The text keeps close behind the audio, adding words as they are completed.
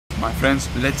My friends,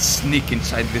 let's sneak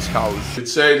inside this house.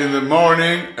 It's 8 in the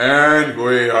morning and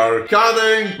we are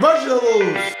cutting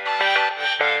vegetables.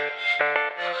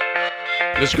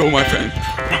 Let's go, my friend.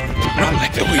 Run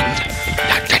like the wind.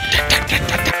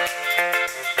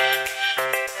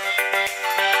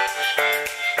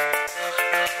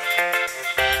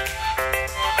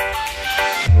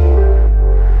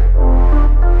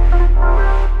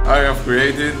 I have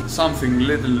created something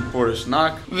little for a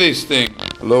snack. This thing.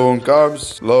 Low on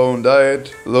carbs, low on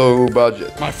diet, low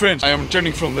budget. My friends, I am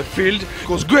returning from the field. It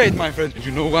was great, my friends.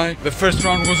 You know why? The first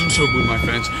round wasn't so good, my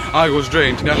friends. I was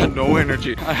drained. I had no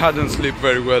energy. I hadn't slept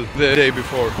very well the day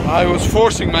before. I was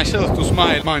forcing myself to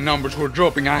smile. My numbers were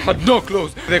dropping. I had no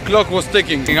clothes. The clock was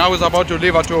ticking. I was about to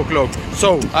leave at 2 o'clock.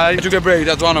 So I took a break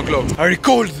at 1 o'clock. I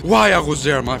recalled why I was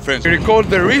there, my friends. I recalled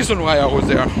the reason why I was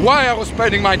there. Why I was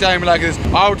spending my time like this.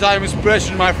 Our time is precious,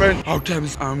 my friend. Our time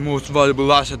is our most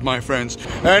valuable asset, my friends.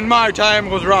 And my time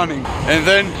was running. And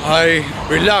then I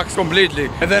relaxed completely.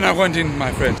 And then I went in, my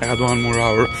friends. I had 1 more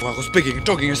hour. I was speaking and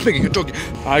talking and speaking and talking.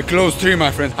 I closed 3, my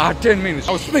friends. I had 10 minutes.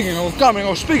 I was speaking, I was coming, I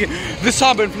was speaking. The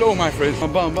sub and flow, my friends.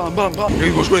 Bam, bam, bam, bam, bam.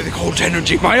 It was with the cold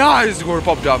energy. My eyes were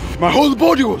popped up. My whole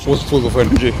body was full of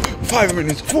energy. 5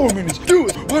 minutes, 4 minutes, 2,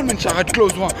 1 minute. I had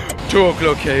closed 1. 2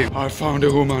 o'clock came. I found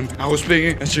a woman. I was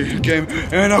speaking and she came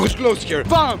and I was close here.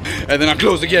 Bam! And then I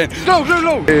closed again. No, no,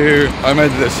 no. I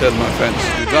made the set, my friends.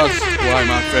 That's why,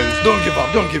 my friends. Don't give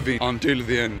up, don't give in until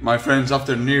the end. My friends,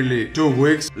 after nearly 2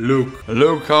 weeks,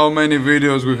 look how many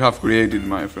videos we have created,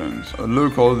 my friends.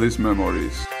 Look all these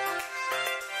memories.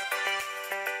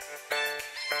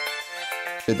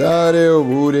 Dare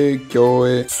oppure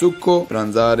chioe, succo,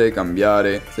 pranzare,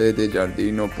 cambiare, sete,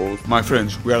 giardino, post. My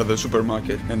friends, we are at the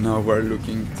supermarket and now we're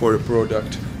looking for a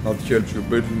product that helps you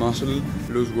build muscle,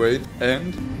 lose weight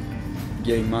and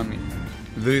gain money.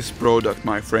 This product,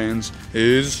 my friends,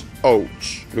 is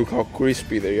oats. Look how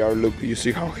crispy they are. Look, you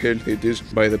see how healthy it is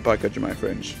by the package, my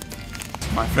friends.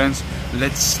 My friends,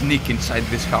 let's sneak inside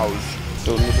this house.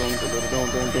 Boom,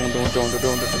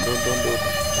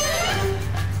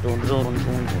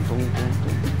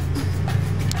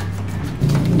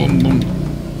 boom.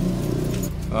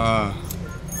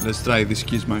 Let's try this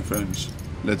kiss, my friends.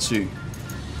 Let's see.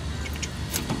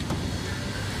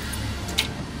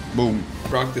 Boom.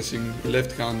 Practicing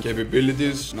left hand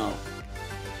capabilities now.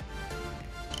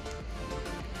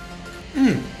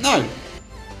 Nice.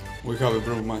 We have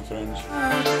improved, my friends.